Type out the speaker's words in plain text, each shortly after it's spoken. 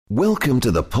Welcome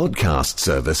to the podcast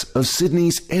service of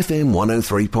Sydney's FM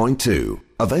 103.2,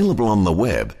 available on the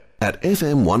web at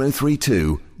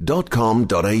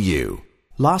fm1032.com.au.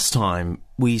 Last time,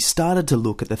 we started to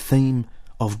look at the theme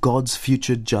of God's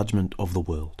future judgment of the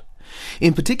world.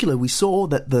 In particular, we saw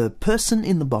that the person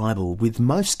in the Bible with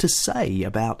most to say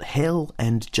about hell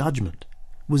and judgment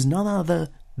was none other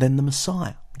than the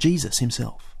Messiah, Jesus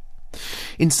himself.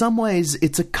 In some ways,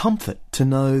 it's a comfort to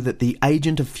know that the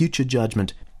agent of future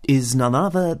judgment is none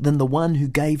other than the one who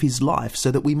gave his life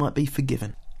so that we might be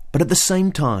forgiven. But at the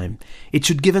same time, it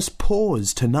should give us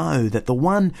pause to know that the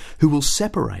one who will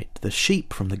separate the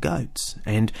sheep from the goats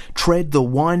and tread the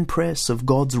winepress of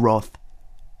God's wrath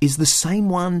is the same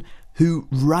one who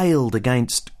railed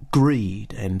against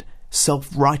greed and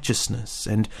self-righteousness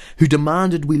and who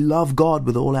demanded we love God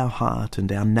with all our heart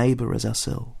and our neighbour as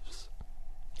ourselves.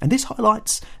 And this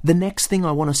highlights the next thing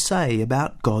I want to say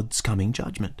about God's coming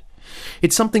judgment.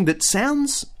 It's something that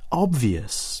sounds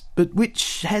obvious, but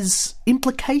which has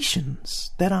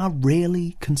implications that are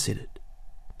rarely considered.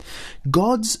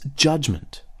 God's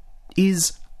judgment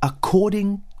is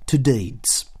according to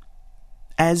deeds,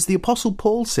 as the Apostle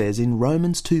Paul says in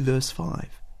Romans 2 verse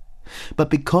 5.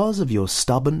 But because of your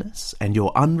stubbornness and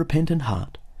your unrepentant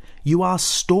heart, you are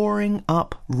storing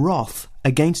up wrath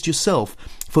against yourself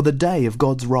for the day of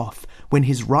God's wrath, when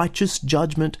his righteous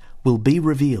judgment will be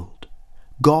revealed.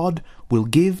 God will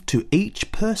give to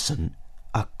each person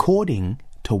according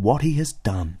to what he has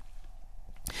done.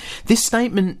 This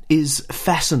statement is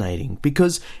fascinating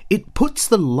because it puts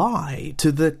the lie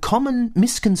to the common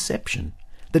misconception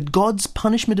that God's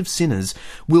punishment of sinners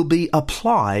will be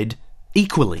applied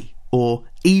equally or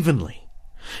evenly,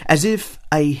 as if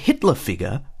a Hitler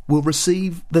figure will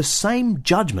receive the same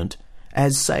judgment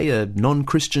as, say, a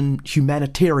non-Christian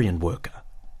humanitarian worker.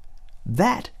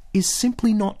 That is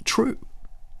simply not true.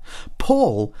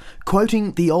 Paul,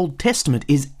 quoting the Old Testament,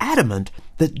 is adamant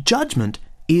that judgment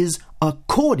is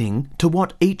according to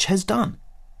what each has done.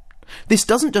 This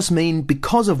doesn't just mean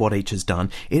because of what each has done,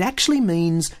 it actually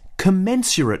means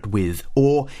commensurate with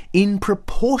or in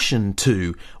proportion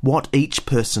to what each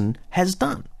person has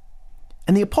done.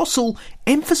 And the Apostle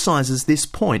emphasizes this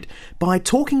point by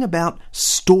talking about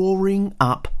storing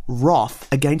up wrath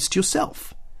against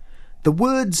yourself. The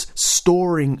words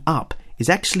storing up is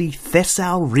actually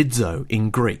thessalrizo in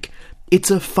Greek.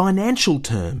 It's a financial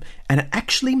term, and it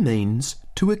actually means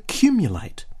to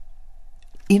accumulate.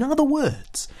 In other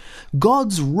words,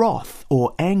 God's wrath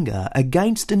or anger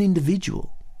against an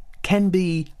individual can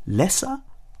be lesser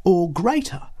or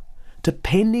greater,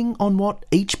 depending on what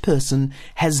each person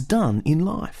has done in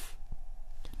life.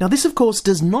 Now, this, of course,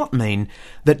 does not mean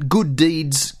that good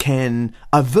deeds can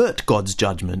avert God's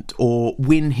judgment or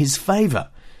win his favour.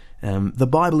 The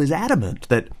Bible is adamant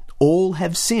that all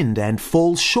have sinned and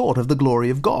fall short of the glory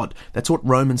of God. That's what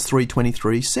Romans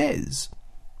 3:23 says.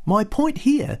 My point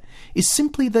here is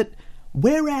simply that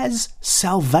whereas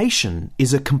salvation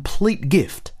is a complete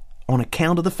gift on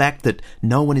account of the fact that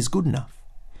no one is good enough,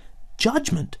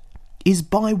 judgment is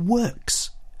by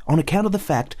works on account of the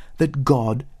fact that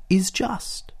God is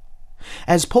just.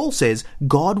 As Paul says,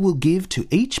 God will give to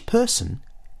each person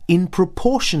in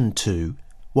proportion to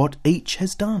what each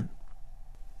has done.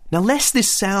 Now, lest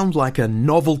this sound like a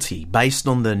novelty based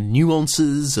on the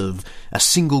nuances of a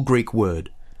single Greek word,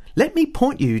 let me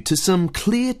point you to some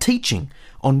clear teaching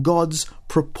on God's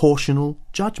proportional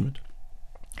judgment.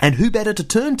 And who better to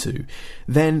turn to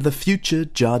than the future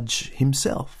judge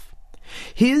himself?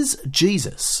 Here's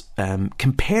Jesus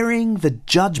comparing the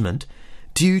judgment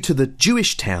due to the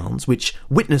Jewish towns which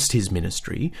witnessed his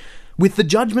ministry with the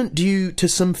judgment due to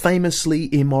some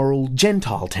famously immoral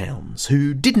Gentile towns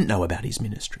who didn't know about his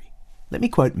ministry. Let me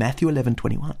quote Matthew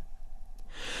 11:21.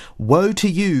 Woe to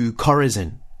you,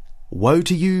 Chorazin! Woe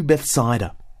to you,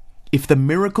 Bethsaida! If the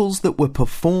miracles that were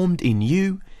performed in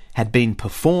you had been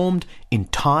performed in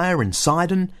Tyre and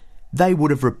Sidon, they would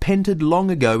have repented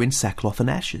long ago in sackcloth and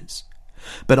ashes.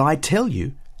 But I tell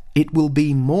you, it will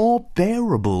be more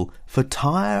bearable for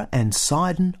Tyre and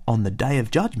Sidon on the day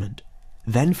of judgment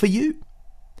than for you.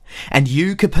 And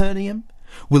you, Capernaum,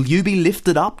 will you be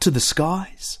lifted up to the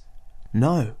skies?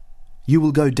 No, you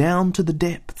will go down to the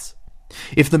depths.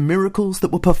 If the miracles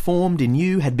that were performed in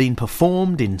you had been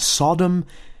performed in Sodom,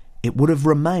 it would have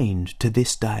remained to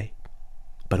this day.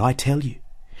 But I tell you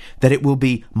that it will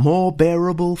be more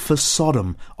bearable for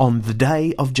Sodom on the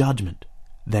day of judgment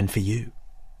than for you.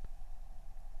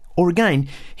 Or again,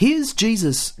 here's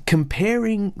Jesus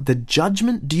comparing the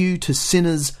judgment due to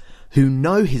sinners who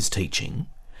know his teaching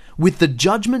with the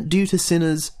judgment due to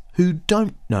sinners who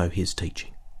don't know his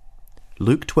teaching.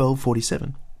 Luke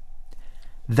 12:47.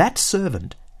 That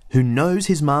servant who knows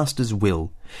his master's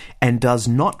will and does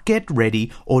not get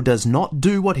ready or does not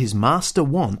do what his master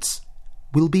wants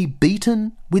will be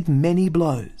beaten with many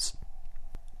blows.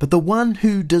 But the one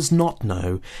who does not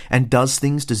know and does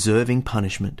things deserving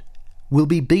punishment will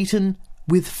be beaten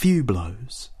with few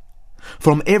blows.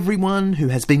 From everyone who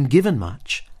has been given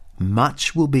much,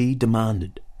 much will be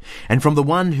demanded, and from the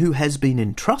one who has been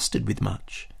entrusted with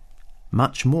much,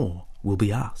 much more will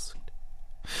be asked.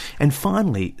 And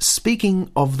finally,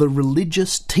 speaking of the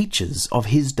religious teachers of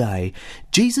his day,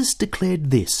 Jesus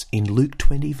declared this in Luke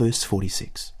 20 verse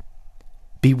 46.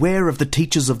 Beware of the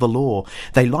teachers of the law.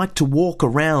 They like to walk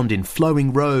around in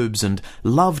flowing robes and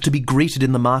love to be greeted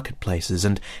in the marketplaces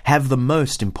and have the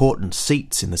most important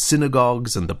seats in the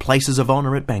synagogues and the places of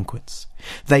honour at banquets.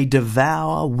 They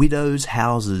devour widows'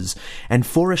 houses and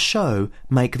for a show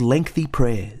make lengthy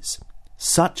prayers.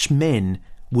 Such men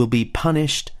will be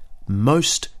punished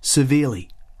most severely,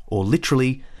 or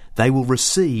literally, they will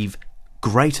receive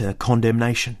greater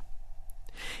condemnation.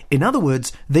 In other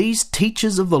words, these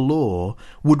teachers of the law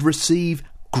would receive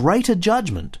greater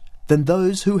judgment than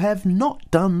those who have not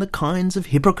done the kinds of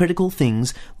hypocritical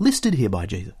things listed here by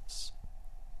Jesus.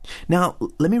 Now,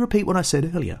 let me repeat what I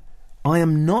said earlier. I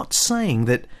am not saying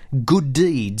that good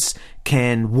deeds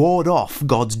can ward off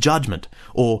God's judgment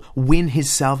or win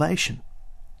his salvation.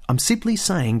 I'm simply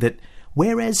saying that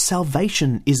whereas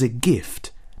salvation is a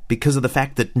gift because of the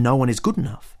fact that no one is good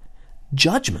enough,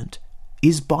 judgment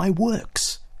is by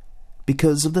works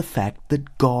because of the fact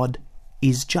that God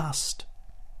is just.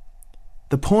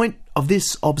 The point of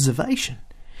this observation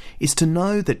is to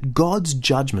know that God's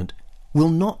judgment will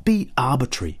not be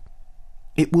arbitrary.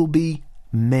 It will be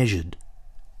measured,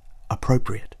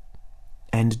 appropriate,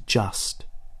 and just.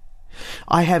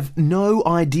 I have no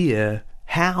idea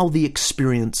how the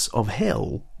experience of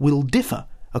hell will differ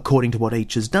according to what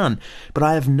each has done, but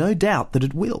I have no doubt that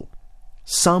it will.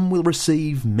 Some will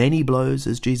receive many blows,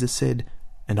 as Jesus said,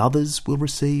 and others will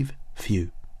receive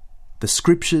few. The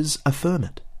Scriptures affirm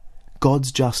it.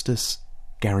 God's justice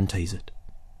guarantees it.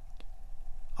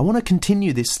 I want to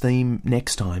continue this theme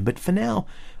next time, but for now,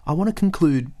 I want to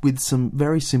conclude with some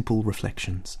very simple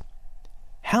reflections.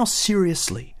 How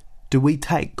seriously do we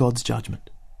take God's judgment?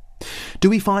 Do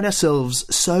we find ourselves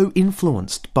so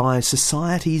influenced by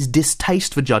society's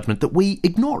distaste for judgment that we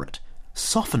ignore it,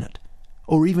 soften it,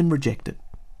 or even reject it?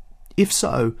 If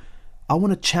so, I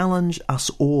want to challenge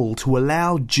us all to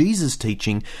allow Jesus'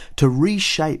 teaching to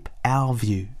reshape our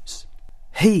views.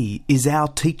 He is our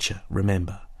teacher,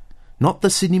 remember. Not the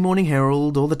Sydney Morning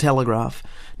Herald or the Telegraph,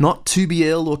 not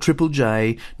 2BL or Triple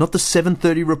J, not the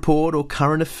 7:30 Report or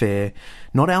Current Affair,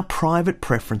 not our private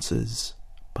preferences,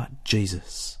 but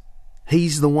Jesus.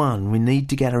 He's the one we need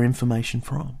to get our information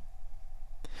from.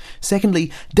 Secondly,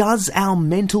 does our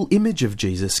mental image of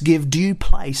Jesus give due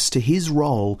place to his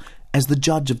role as the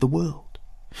judge of the world?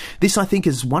 This, I think,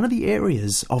 is one of the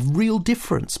areas of real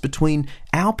difference between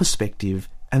our perspective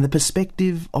and the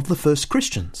perspective of the first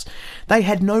Christians. They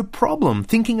had no problem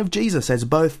thinking of Jesus as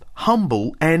both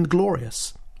humble and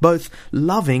glorious, both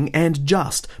loving and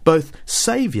just, both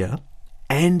Saviour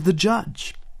and the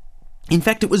judge. In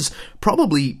fact, it was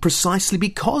probably precisely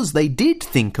because they did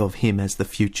think of him as the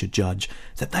future judge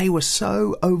that they were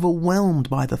so overwhelmed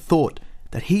by the thought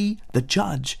that he, the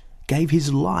judge, gave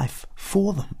his life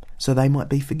for them so they might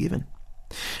be forgiven.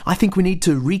 I think we need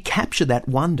to recapture that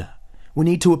wonder. We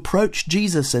need to approach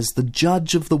Jesus as the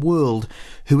judge of the world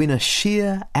who, in a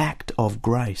sheer act of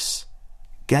grace,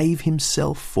 gave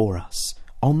himself for us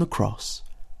on the cross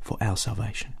for our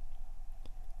salvation.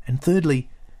 And thirdly,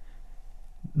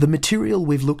 the material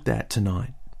we've looked at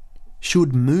tonight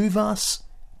should move us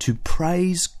to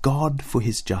praise God for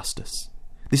his justice.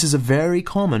 This is a very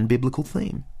common biblical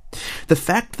theme. The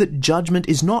fact that judgment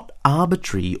is not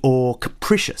arbitrary or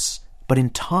capricious, but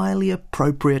entirely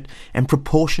appropriate and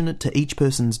proportionate to each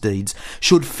person's deeds,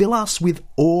 should fill us with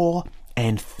awe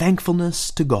and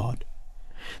thankfulness to God.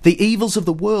 The evils of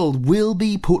the world will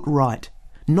be put right,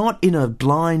 not in a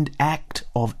blind act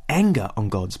of anger on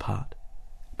God's part,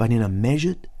 but in a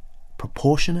measured,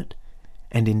 proportionate,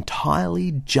 and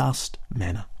entirely just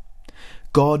manner.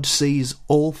 God sees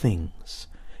all things.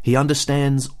 He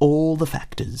understands all the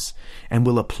factors and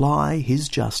will apply his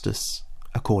justice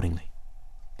accordingly.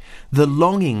 The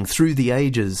longing through the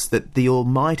ages that the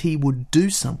Almighty would do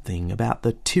something about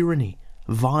the tyranny,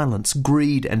 violence,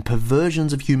 greed, and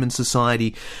perversions of human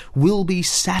society will be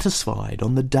satisfied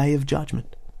on the day of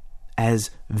judgment,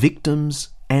 as victims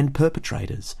and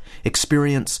perpetrators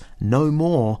experience no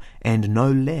more and no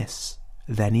less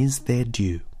than is their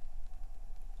due.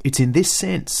 It's in this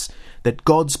sense that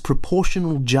God's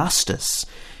proportional justice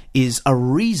is a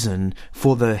reason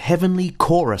for the heavenly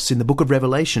chorus in the book of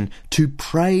Revelation to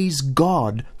praise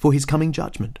God for his coming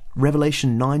judgment.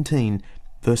 Revelation 19,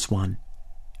 verse 1.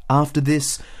 After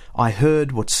this, I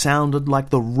heard what sounded like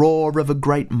the roar of a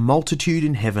great multitude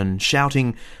in heaven,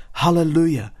 shouting,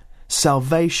 Hallelujah!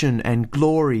 Salvation and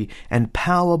glory and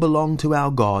power belong to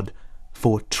our God,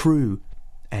 for true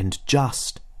and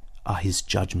just are his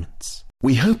judgments.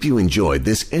 We hope you enjoyed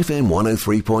this FM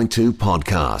 103.2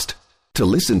 podcast. To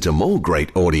listen to more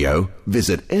great audio,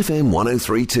 visit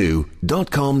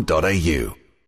fm1032.com.au.